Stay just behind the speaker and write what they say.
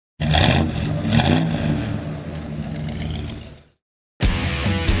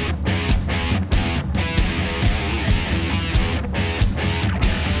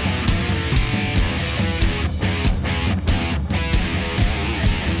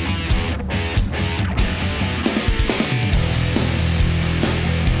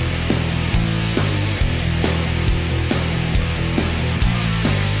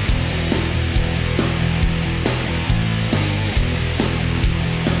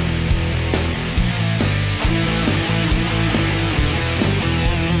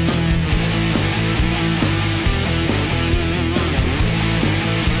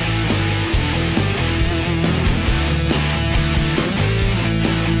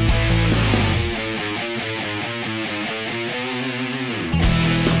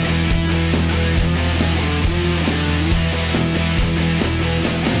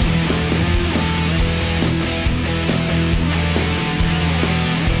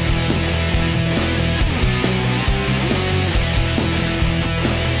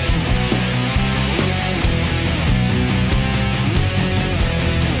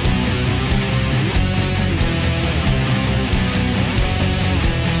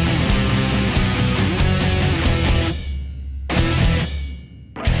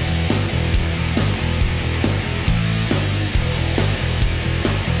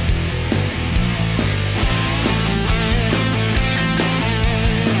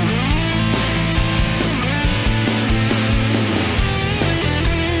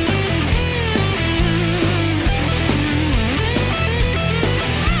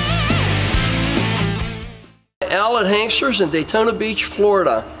at HANKSTERS in Daytona Beach,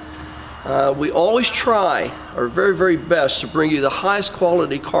 Florida. We always try our very, very best to bring you the highest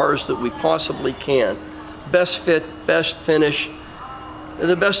quality cars that we possibly can. Best fit, best finish,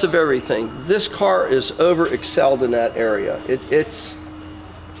 the best of everything. This car is over excelled in that area. It's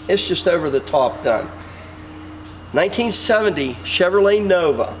just over the top done. 1970 Chevrolet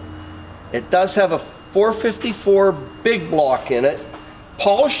Nova. It does have a 454 big block in it,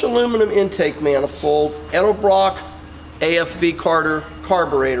 polished aluminum intake manifold, Edelbrock AFB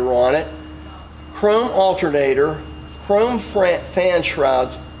carburetor on it, chrome alternator, chrome fan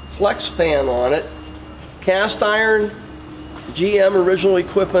shrouds, flex fan on it, cast iron GM original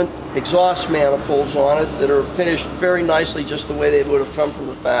equipment exhaust manifolds on it that are finished very nicely just the way they would have come from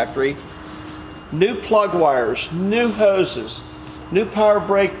the factory. New plug wires, new hoses, new power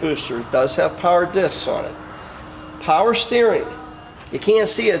brake booster. It does have power discs on it. Power steering. You can't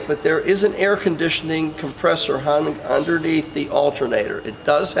see it, but there is an air conditioning compressor hung underneath the alternator. It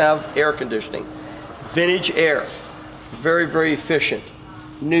does have air conditioning. Vintage air. Very, very efficient.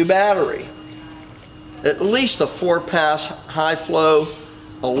 New battery. At least a 4-pass high-flow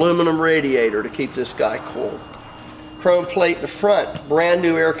aluminum radiator to keep this guy cool. Chrome plate in the front. Brand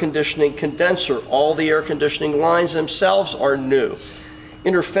new air conditioning condenser. All the air conditioning lines themselves are new.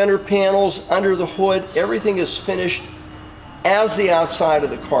 Inner fender panels, under the hood, everything is finished as the outside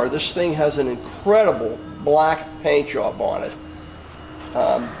of the car. This thing has an incredible black paint job on it.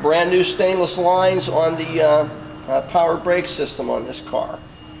 Brand new stainless lines on the power brake system on this car.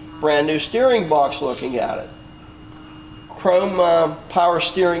 Brand new steering box looking at it. Chrome power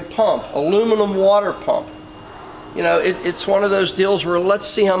steering pump, aluminum water pump. You know, it's one of those deals where let's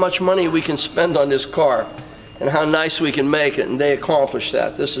see how much money we can spend on this car and how nice we can make it, and they accomplished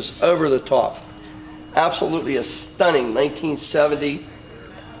that. This is over the top. Absolutely a stunning 1970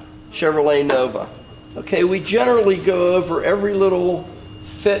 Chevrolet Nova. Okay, we generally go over every little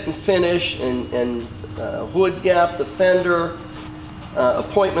fit and finish and hood gap, the fender,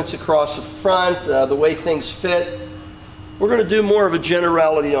 appointments across the front, the way things fit. We're going to do more of a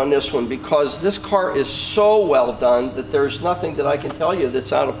generality on this one because this car is so well done that there's nothing that I can tell you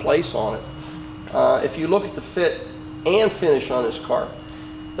that's out of place on it. If you look at the fit and finish on this car,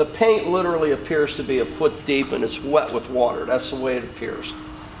 the paint literally appears to be a foot deep and it's wet with water. That's the way it appears.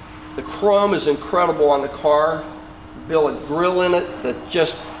 The chrome is incredible on the car. Billet grill in it that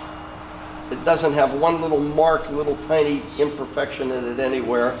just, it doesn't have one little mark, little tiny imperfection in it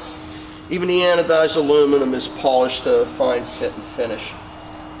anywhere. Even the anodized aluminum is polished to a fine fit and finish.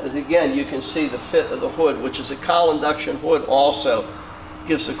 As again, you can see the fit of the hood, which is a cowl induction hood also.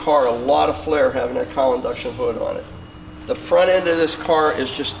 Gives the car a lot of flair having a cowl induction hood on it. The front end of this car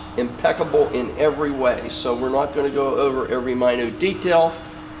is just impeccable in every way, so we're not going to go over every minute detail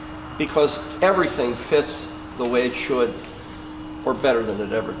because everything fits the way it should or better than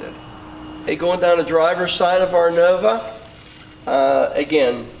it ever did. Hey, going down the driver's side of our Nova,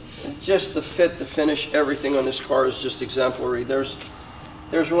 again, just the fit, the finish, everything on this car is just exemplary. There's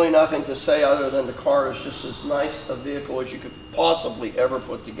really nothing to say other than the car is just as nice a vehicle as you could possibly ever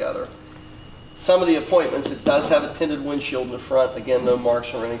put together. Some of the appointments, it does have a tinted windshield in the front. Again, no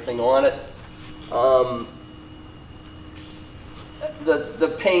marks or anything on it.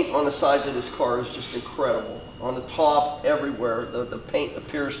 The paint on the sides of this car is just incredible. On the top, everywhere, the paint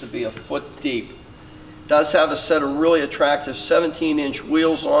appears to be a foot deep. Does have a set of really attractive 17-inch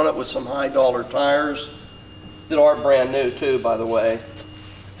wheels on it with some high-dollar tires that are brand new too, by the way.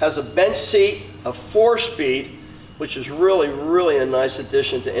 Has a bench seat, a 4-speed, which is really, really a nice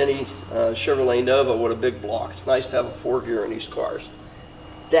addition to any Chevrolet Nova with a big block. It's nice to have a 4-gear in these cars.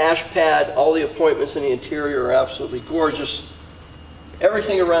 Dash pad, all the appointments in the interior are absolutely gorgeous.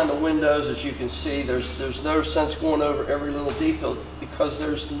 Everything around the windows, as you can see, there's no sense going over every little detail because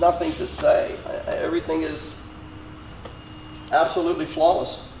there's nothing to say. Everything is absolutely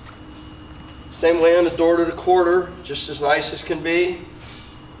flawless. Same way on the door to the quarter, just as nice as can be.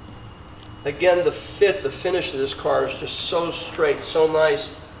 Again, the fit, the finish of this car is just so straight, so nice.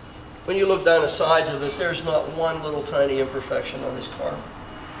 When you look down the sides of it, there's not one little tiny imperfection on this car.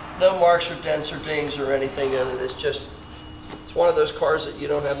 No marks or dents or dings or anything in it. It's one of those cars that you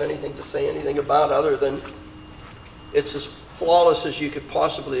don't have anything to say anything about other than it's as flawless as you could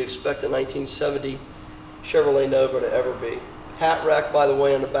possibly expect a 1970 Chevrolet Nova to ever be. Hat rack, by the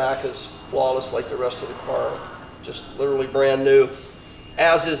way, in the back is flawless like the rest of the car. Just literally brand new.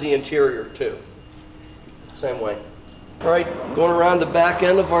 As is the interior too, same way. All right, going around the back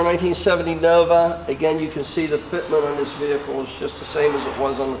end of our 1970 Nova, again you can see the fitment on this vehicle is just the same as it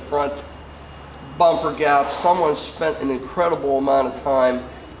was on the front. Bumper gap, someone spent an incredible amount of time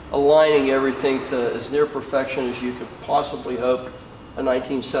aligning everything to as near perfection as you could possibly hope a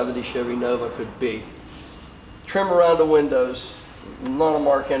 1970 Chevy Nova could be. Trim around the windows, not a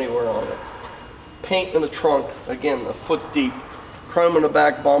mark anywhere on it. Paint in the trunk, again, a foot deep. Chrome in the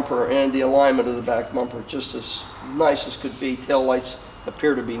back bumper and the alignment of the back bumper, just as nice as could be. Tail lights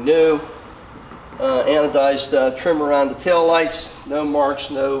appear to be new. Anodized trim around the tail lights, no marks,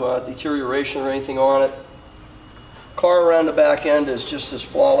 no deterioration or anything on it. Car around the back end is just as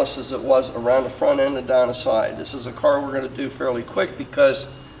flawless as it was around the front end and down the side. This is a car we're going to do fairly quick because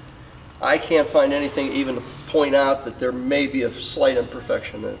I can't find anything even to point out that there may be a slight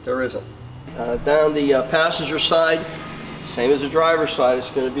imperfection in it. There isn't. Down the passenger side, same as the driver's side, it's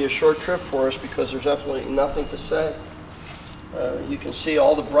going to be a short trip for us because there's absolutely nothing to say. You can see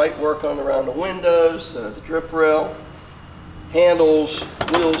all the bright work on around the windows, the drip rail, handles,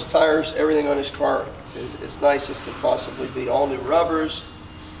 wheels, tires, everything on this car is as nice as can possibly be. All new rubbers,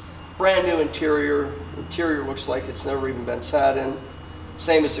 brand new interior. Interior looks like it's never even been sat in.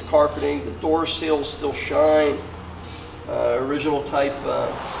 Same as the carpeting. The door seals still shine. Original type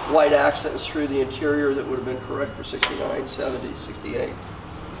white accents through the interior that would have been correct for 69, 70, 68. You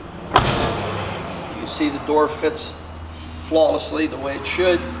can see the door fits flawlessly the way it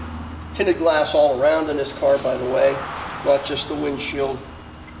should. Tinted glass all around in this car, by the way, not just the windshield.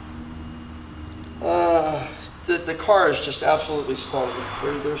 The car is just absolutely stunning.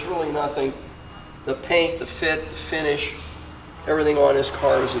 There's really nothing. The paint, the fit, the finish, everything on this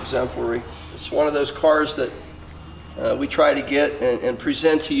car is exemplary. It's one of those cars that we try to get and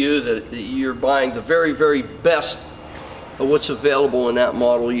present to you that you're buying the very, very best of what's available in that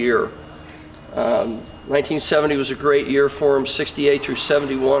model year. 1970 was a great year for them. 68 through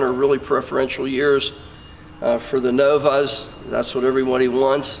 71 are really preferential years for the Novas. That's what everybody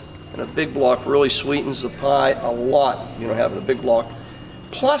wants. And a big block really sweetens the pie a lot, you know, having a big block.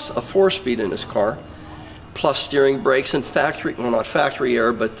 Plus a 4-speed in this car. Plus steering brakes and factory, well, not factory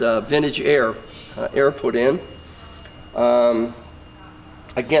air, but vintage air put in.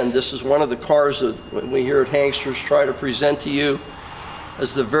 Again, this is one of the cars that we here at HANKSTERS try to present to you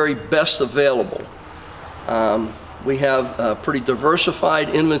as the very best available. We have a pretty diversified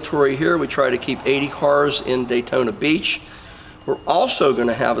inventory here. We try to keep 80 cars in Daytona Beach. We're also going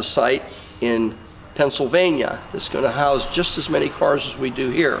to have a site in Pennsylvania that's going to house just as many cars as we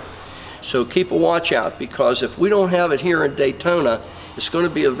do here. So keep a watch out, because if we don't have it here in Daytona, it's going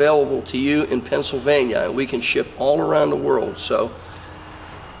to be available to you in Pennsylvania, and we can ship all around the world. So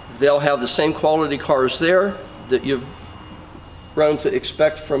they'll have the same quality cars there that you've grown to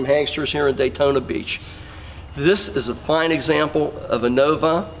expect from HANKSTERS here in Daytona Beach. This is a fine example of a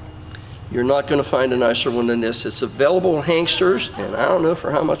Nova. You're not going to find a nicer one than this. It's available at HANKSTERS, and I don't know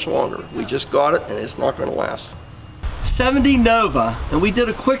for how much longer. We just got it, and it's not going to last. 70 Nova, and we did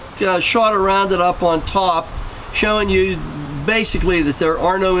a quick shot around it up on top, showing you basically that there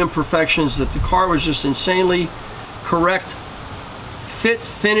are no imperfections, that the car was just insanely correct, fit,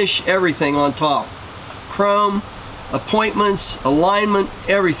 finish, everything on top. Chrome, appointments, alignment,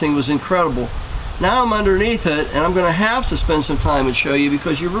 everything was incredible. Now I'm underneath it, and I'm going to have to spend some time and show you,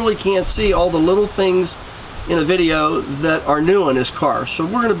 because you really can't see all the little things in a video that are new on this car. So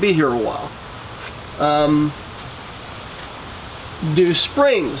we're going to be here a while. New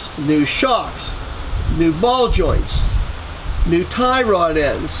springs, new shocks, new ball joints, new tie rod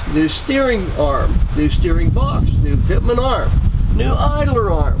ends, new steering arm, new steering box, new pitman arm, new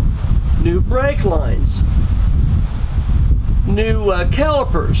idler arm, new brake lines, new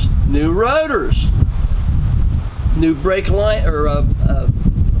calipers, new rotors, new brake line or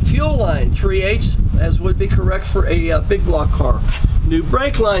fuel line 3/8 as would be correct for a big block car, new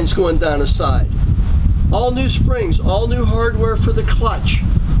brake lines going down the side, all new springs, all new hardware for the clutch,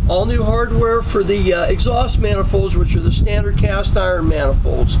 all new hardware for the exhaust manifolds, which are the standard cast iron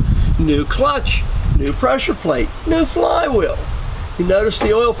manifolds, new clutch, new pressure plate, new flywheel. You notice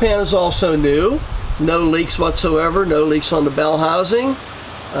the oil pan is also new. No leaks whatsoever, no leaks on the bell housing.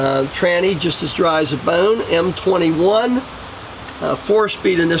 Tranny just as dry as a bone. M21,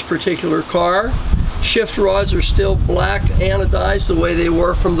 4-speed in this particular car. Shift rods are still black anodized the way they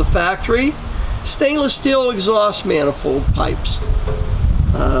were from the factory. Stainless steel exhaust manifold pipes.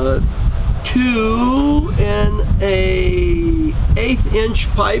 2 and a 1/8 inch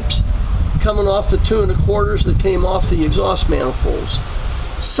pipes coming off the 2 1/4 that came off the exhaust manifolds.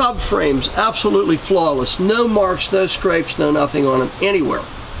 Subframes, absolutely flawless. No marks, no scrapes, no nothing on them anywhere.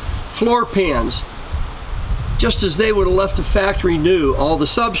 Floor pans, just as they would have left the factory new. All the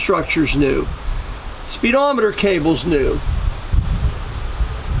substructures new. Speedometer cables new.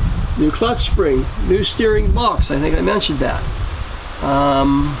 New clutch spring, new steering box, I think I mentioned that.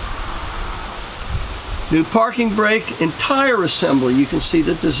 New parking brake entire assembly. You can see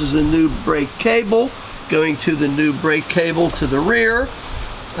that this is a new brake cable going to the new brake cable to the rear.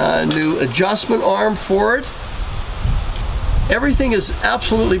 New adjustment arm for it. Everything is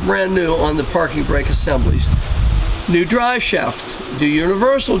absolutely brand new on the parking brake assemblies. New drive shaft, new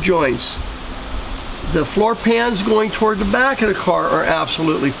universal joints. The floor pans going toward the back of the car are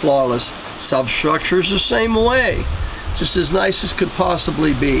absolutely flawless. Substructure's the same way, just as nice as could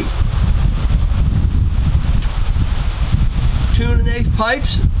possibly be. 2 1/8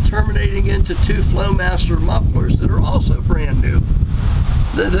 pipes terminating into 2 Flowmaster mufflers that are also brand new.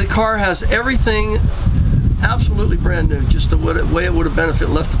 The car has everything absolutely brand new, just the way it would have been if it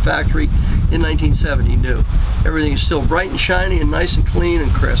left the factory in 1970 new. Everything is still bright and shiny and nice and clean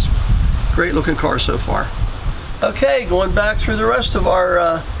and crisp. Great looking car so far. Okay, going back through the rest of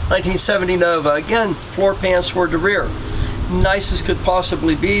our 1970 Nova. Again, floor pans toward the rear. Nice as could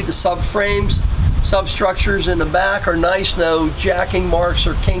possibly be. The subframes, substructures in the back are nice. No jacking marks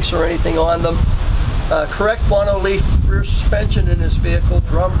or kinks or anything on them. Correct monoleaf rear suspension in this vehicle.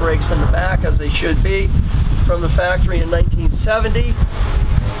 Drum brakes in the back as they should be from the factory in 1970.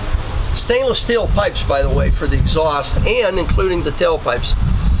 Stainless steel pipes, by the way, for the exhaust and including the tailpipes,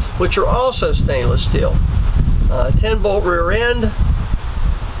 which are also stainless steel. 10-bolt rear end.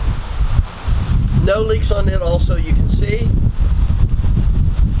 No leaks on it also, you can see.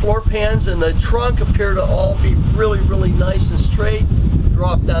 Floor pans in the trunk appear to all be really, really nice and straight.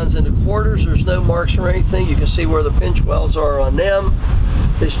 Drop downs into quarters. There's no marks or anything. You can see where the pinch welds are on them.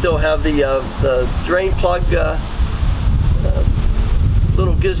 They still have the drain plug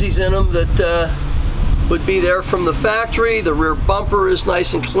little gizzies in them that would be there from the factory. The rear bumper is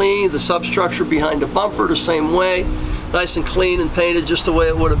nice and clean. The substructure behind the bumper the same way. Nice and clean and painted just the way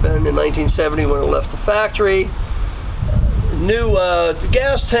it would have been in 1970 when it left the factory. New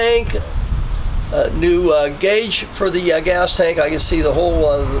gas tank. New gauge for the gas tank. I can see the whole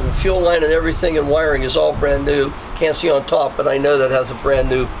the fuel line and everything and wiring is all brand new. Can't see on top, but I know that has a brand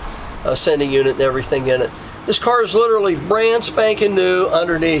new sending unit and everything in it. This car is literally brand spanking new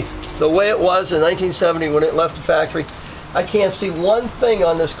underneath. The way it was in 1970 when it left the factory. I can't see one thing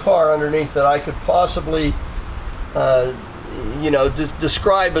on this car underneath that I could possibly you know,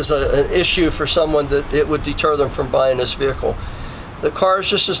 describe as an issue for someone that it would deter them from buying this vehicle. The car is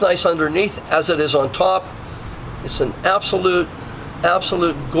just as nice underneath as it is on top. It's an absolute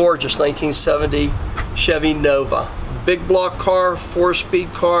gorgeous 1970 Chevy Nova. Big block car,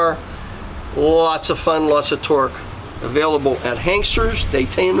 4-speed car, lots of fun, lots of torque. Available at HANKSTERS,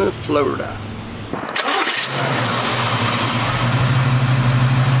 Daytona, Florida.